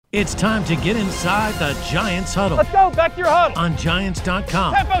It's time to get inside the Giants huddle. Let's go, back to your huddle. On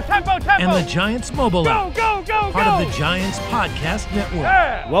Giants.com. Tempo. And the Giants mobile app. Go. Part of the Giants Podcast Network.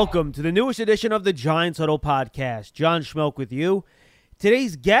 Yeah. Welcome to the newest edition of the Giants Huddle Podcast. John Schmelk with you.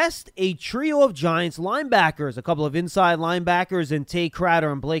 Today's guest, a trio of Giants linebackers, a couple of inside linebackers in Tae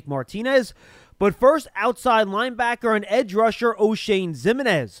Crowder and Blake Martinez. But first, outside linebacker and edge rusher Oshane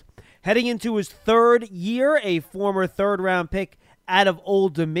Ximines. Heading into his third year, a former third-round pick out of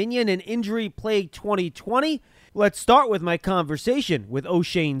Old Dominion, an injury-plagued 2020. Let's start with my conversation with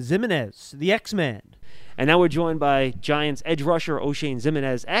Oshane Ximines, the X-Man. And now we're joined by Giants edge rusher Oshane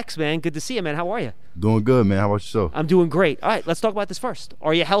Ximines. X-Man, good to see you, man. How are you? Doing good, man. How about yourself? I'm doing great. All right, let's talk about this first.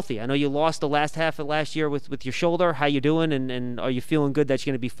 Are you healthy? I know you lost the last half of last year with your shoulder. How you doing, and are you feeling good that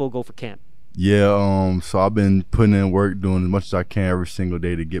you're going to be full go for camp? Yeah, so I've been putting in work, doing as much as I can every single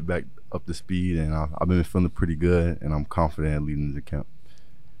day to get back up to speed, and I've been feeling pretty good, and I'm confident leading into camp.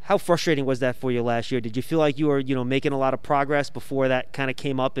 How frustrating was that for you last year? Did you feel like you were, making a lot of progress before that kind of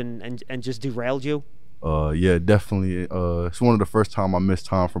came up and just derailed you? Yeah, definitely. It's one of the first time I missed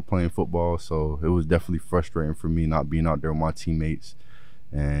time from playing football, so it was definitely frustrating for me not being out there with my teammates.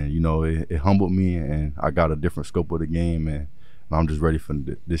 And, it humbled me, and I got a different scope of the game, and I'm just ready for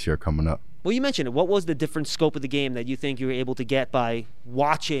this year coming up. Well, you mentioned it. What was the different scope of the game that you think you were able to get by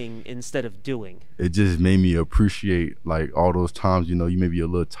watching instead of doing? It just made me appreciate, all those times, you may be a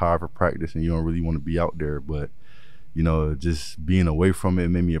little tired for practice and you don't really want to be out there, but just being away from it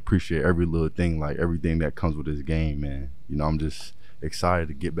made me appreciate every little thing, everything that comes with this game, man. I'm just excited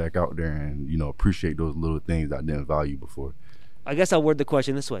to get back out there and, appreciate those little things that I didn't value before. I guess I'll word the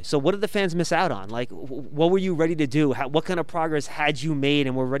question this way. So what did the fans miss out on? What were you ready to do? What kind of progress had you made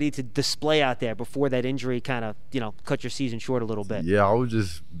and were ready to display out there before that injury kind of, cut your season short a little bit? Yeah, I was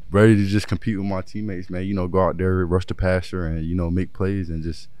just ready to just compete with my teammates, man. Go out there, rush the passer, and, make plays and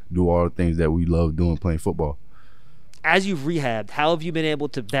just do all the things that we love doing playing football. As you've rehabbed, how have you been able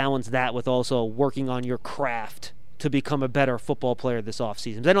to balance that with also working on your craft to become a better football player this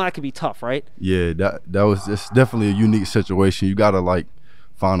offseason? I know that could be tough, right? Yeah, it's definitely a unique situation. You got to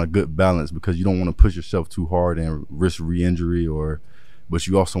find a good balance because you don't want to push yourself too hard and risk re-injury, but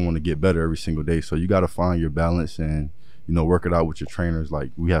you also want to get better every single day. So you got to find your balance and work it out with your trainers.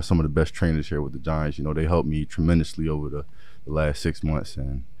 We have some of the best trainers here with the Giants. They helped me tremendously over the last 6 months,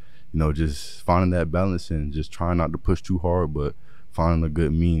 and just finding that balance and just trying not to push too hard, but finding a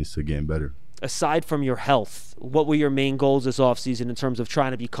good means to getting better. Aside from your health, what were your main goals this offseason in terms of trying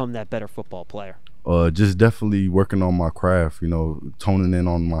to become that better football player? Just definitely working on my craft, toning in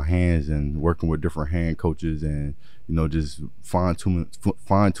on my hands and working with different hand coaches and, just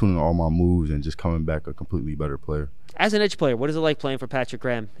fine-tuning all my moves and just coming back a completely better player. As an edge player, what is it like playing for Patrick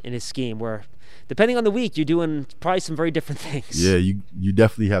Graham in his scheme where, depending on the week, you're doing probably some very different things? Yeah, you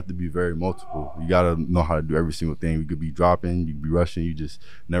definitely have to be very multiple. You got to know how to do every single thing. You could be dropping, you could be rushing. You just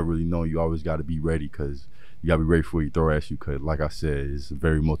never really know. You always got to be ready because you got to be ready for what you throw at you because, like I said, it's a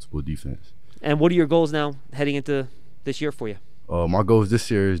very multiple defense. And what are your goals now heading into this year for you? My goals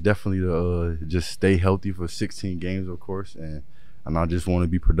this year is definitely to just stay healthy for 16 games, of course, and I just want to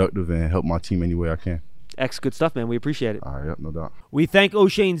be productive and help my team any way I can. Good stuff, man. We appreciate it. All right, yep, no doubt. We thank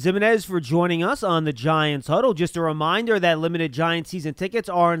Oshane Ximines for joining us on the Giants Huddle. Just a reminder that limited Giants season tickets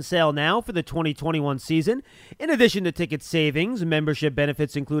are on sale now for the 2021 season. In addition to ticket savings, membership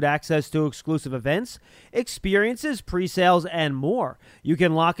benefits include access to exclusive events, experiences, pre-sales, and more. You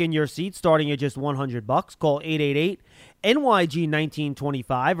can lock in your seat starting at just $100. Call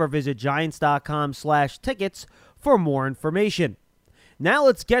 888-NYG-1925 or visit Giants.com/tickets for more information. Now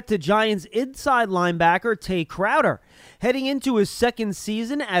let's get to Giants inside linebacker Tae Crowder. Heading into his second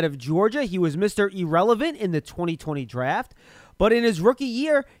season out of Georgia, he was Mr. Irrelevant in the 2020 draft. But in his rookie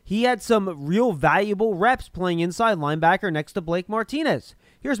year, he had some real valuable reps playing inside linebacker next to Blake Martinez.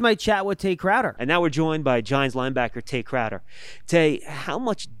 Here's my chat with Tae Crowder. And now we're joined by Giants linebacker Tae Crowder. Tae, how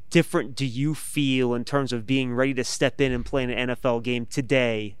much different do you feel in terms of being ready to step in and play an NFL game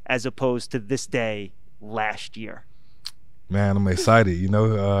today as opposed to this day last year? Man, I'm excited,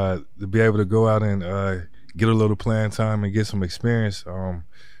 to be able to go out and get a little playing time and get some experience. I'm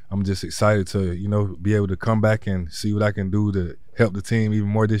just excited to, be able to come back and see what I can do to help the team even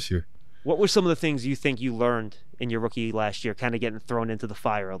more this year. What were some of the things you think you learned in your rookie last year, kind of getting thrown into the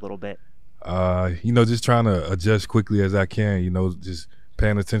fire a little bit? Just trying to adjust quickly as I can, just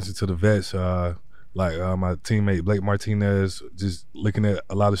paying attention to the vets. My teammate Blake Martinez, just looking at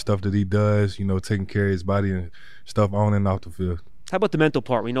a lot of stuff that he does, taking care of his body and stuff on and off the field. How about the mental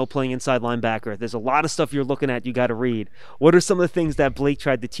part? We know playing inside linebacker, there's a lot of stuff you're looking at you got to read. What are some of the things that Blake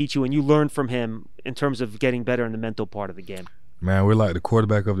tried to teach you and you learned from him in terms of getting better in the mental part of the game? Man, we're like the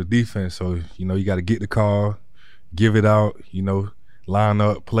quarterback of the defense. So, you know, you got to get the call, give it out, you know, line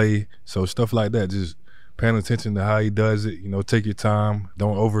up, play. So stuff like that, just paying attention to how he does it. You know, take your time.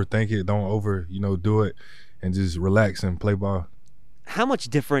 Don't overthink it. Don't do it. And just relax and play ball. How much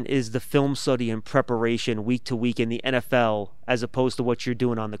different is the film study and preparation week to week in the NFL as opposed to what you're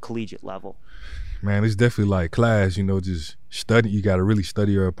doing on the collegiate level? Man, it's definitely like class, you know, just study. You got to really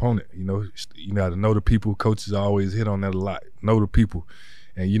study your opponent, you know. You got to know the people. Coaches always hit on that a lot. Know the people.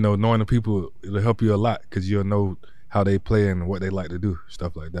 And, you know, knowing the people, it'll help you a lot because you'll know how they play and what they like to do,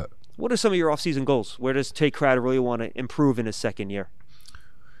 stuff like that. What are some of your off-season goals? Where does Tay Crowder really want to improve in his second year?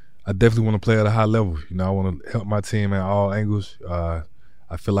 I definitely want to play at a high level. You know, I want to help my team at all angles. I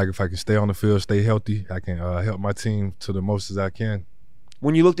feel like if I can stay on the field, stay healthy, I can help my team to the most as I can.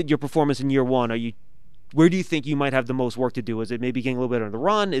 When you looked at your performance in year one, where do you think you might have the most work to do? Is it maybe getting a little better on the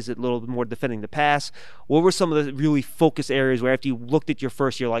run? Is it a little bit more defending the pass? What were some of the really focus areas where after you looked at your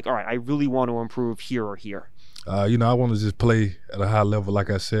first year, like, all right, I really want to improve here or here? You know, I want to just play at a high level,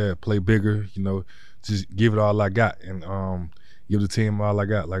 like I said, play bigger, you know, just give it all I got and give the team all I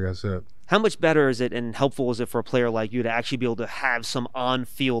got, like I said. How much better is it and helpful is it for a player like you to actually be able to have some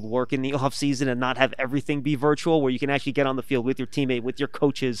on-field work in the offseason and not have everything be virtual, where you can actually get on the field with your teammate, with your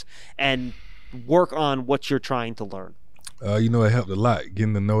coaches, and work on what you're trying to learn? You know, it helped a lot,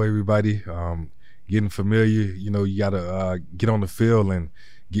 getting to know everybody, getting familiar. You know, you got to get on the field and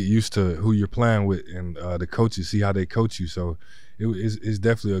get used to who you're playing with and the coaches, see how they coach you. So it's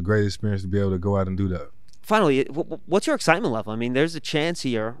definitely a great experience to be able to go out and do that. Finally, what's your excitement level? I mean, there's a chance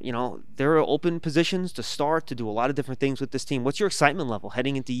here, you know, there are open positions to start, to do a lot of different things with this team. What's your excitement level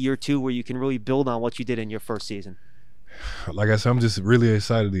heading into year two where you can really build on what you did in your first season? Like I said, I'm just really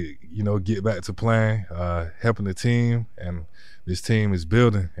excited to, you know, get back to playing, helping the team, and this team is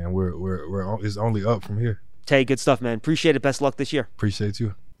building, and it's only up from here. Tay, good stuff, man. Appreciate it. Best luck this year. Appreciate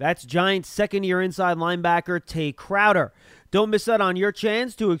you. That's Giants second-year inside linebacker Tay Crowder. Don't miss out on your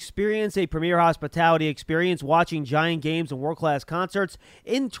chance to experience a premier hospitality experience watching Giant games and world-class concerts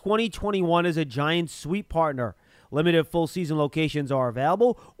in 2021 as a Giants suite partner. Limited full-season locations are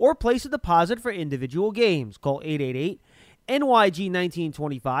available, or place a deposit for individual games. Call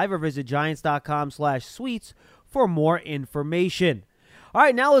 888-NYG-1925 or visit Giants.com/suites for more information. All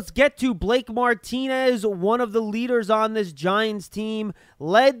right, now let's get to Blake Martinez, one of the leaders on this Giants team,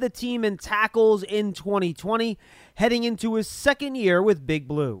 led the team in tackles in 2020, heading into his second year with Big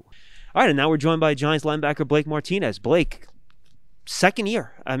Blue. All right, and now we're joined by Giants linebacker Blake Martinez. Blake, second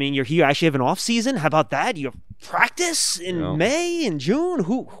year. I mean, you're here. You actually have an off season. How about that? You have practice in May and June.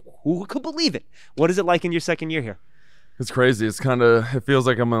 Who could believe it? What is it like in your second year here? It's crazy. It feels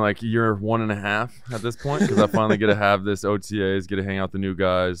like I'm in like year 1.5 at this point, because I finally get to have this OTAs, get to hang out with the new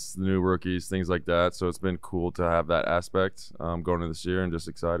guys, the new rookies, things like that. So it's been cool to have that aspect going into this year, and just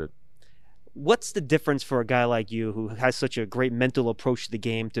excited. What's the difference for a guy like you who has such a great mental approach to the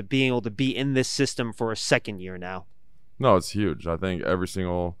game to being able to be in this system for a second year now? No, it's huge. I think every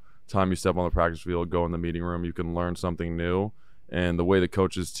single time you step on the practice field, go in the meeting room, you can learn something new. And the way the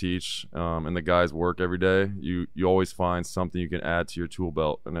coaches teach and the guys work every day, you always find something you can add to your tool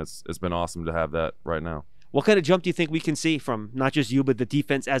belt. And it's been awesome to have that right now. What kind of jump do you think we can see from not just you, but the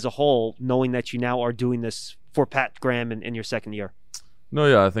defense as a whole, knowing that you now are doing this for Pat Graham in your second year? No,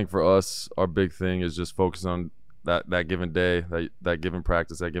 yeah, I think for us, our big thing is just focus on that given day, that given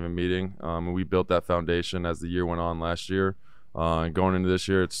practice, that given meeting. And we built that foundation as the year went on last year. And going into this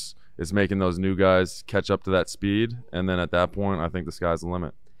year, it's making those new guys catch up to that speed. And then at that point, I think the sky's the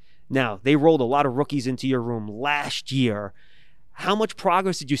limit. Now, they rolled a lot of rookies into your room last year. How much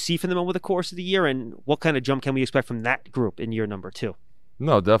progress did you see from them over the course of the year? And what kind of jump can we expect from that group in year number 2?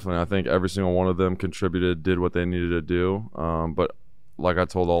 No, definitely. I think every single one of them contributed, did what they needed to do. But like I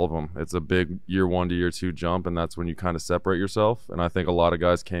told all of them, it's a big year 1 to year 2 jump, and that's when you kind of separate yourself. And I think a lot of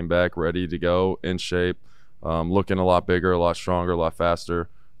guys came back ready to go, in shape, looking a lot bigger, a lot stronger, a lot faster.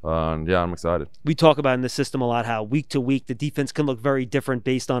 Yeah, I'm excited. We talk about in the system a lot how week to week the defense can look very different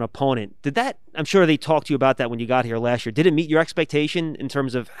based on opponent. I'm sure they talked to you about that when you got here last year. Did it meet your expectation in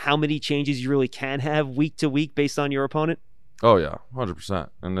terms of how many changes you really can have week to week based on your opponent? Oh yeah, 100%.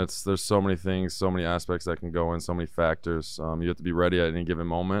 And there's so many things, so many aspects that can go in, so many factors. You have to be ready at any given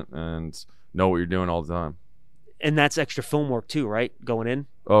moment and know what you're doing all the time. And that's extra film work too, right? Going in?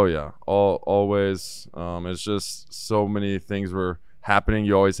 Oh yeah, always. It's just so many things were happening.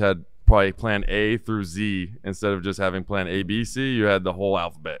 You always had probably plan A through Z instead of just having plan A, B, C. You had the whole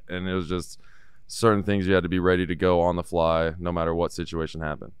alphabet, and it was just certain things you had to be ready to go on the fly no matter what situation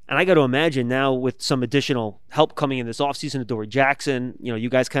happened. And I got to imagine now with some additional help coming in this offseason, Adoree Jackson, you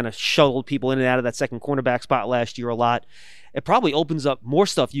guys kind of shuttled people in and out of that second cornerback spot last year a lot. It probably opens up more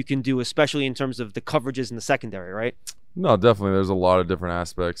stuff you can do, especially in terms of the coverages in the secondary, right? No, definitely. There's a lot of different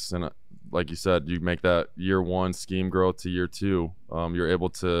aspects. And like you said, you make that year one scheme growth to year two. You're able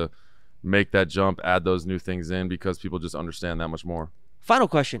to make that jump, add those new things in because people just understand that much more. Final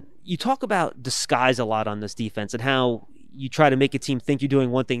question. You talk about disguise a lot on this defense and how you try to make a team think you're doing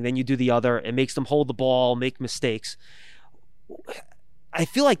one thing, then you do the other. It makes them hold the ball, make mistakes. I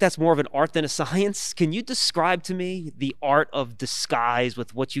feel like that's more of an art than a science. Can you describe to me the art of disguise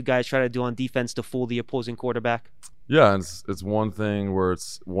with what you guys try to do on defense to fool the opposing quarterback? Yeah, it's one thing where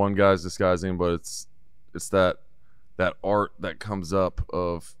it's one guy's disguising, but it's that art that comes up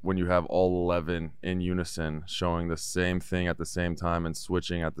of when you have all 11 in unison showing the same thing at the same time and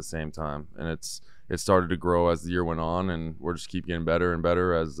switching at the same time. And it started to grow as the year went on, and we're just keep getting better and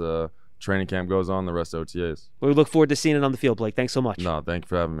better as training camp goes on, the rest of OTAs. We look forward to seeing it on the field, Blake. Thanks so much. No, thank you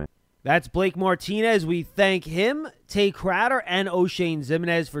for having me. That's Blake Martinez. We thank him, Tay Crowder, and Oshane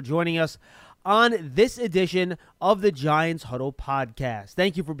Ximines for joining us on this edition of the Giants Huddle podcast.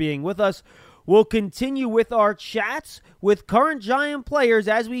 Thank you for being with us. We'll continue with our chats with current Giant players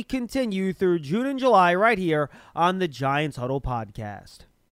as we continue through June and July right here on the Giants Huddle podcast.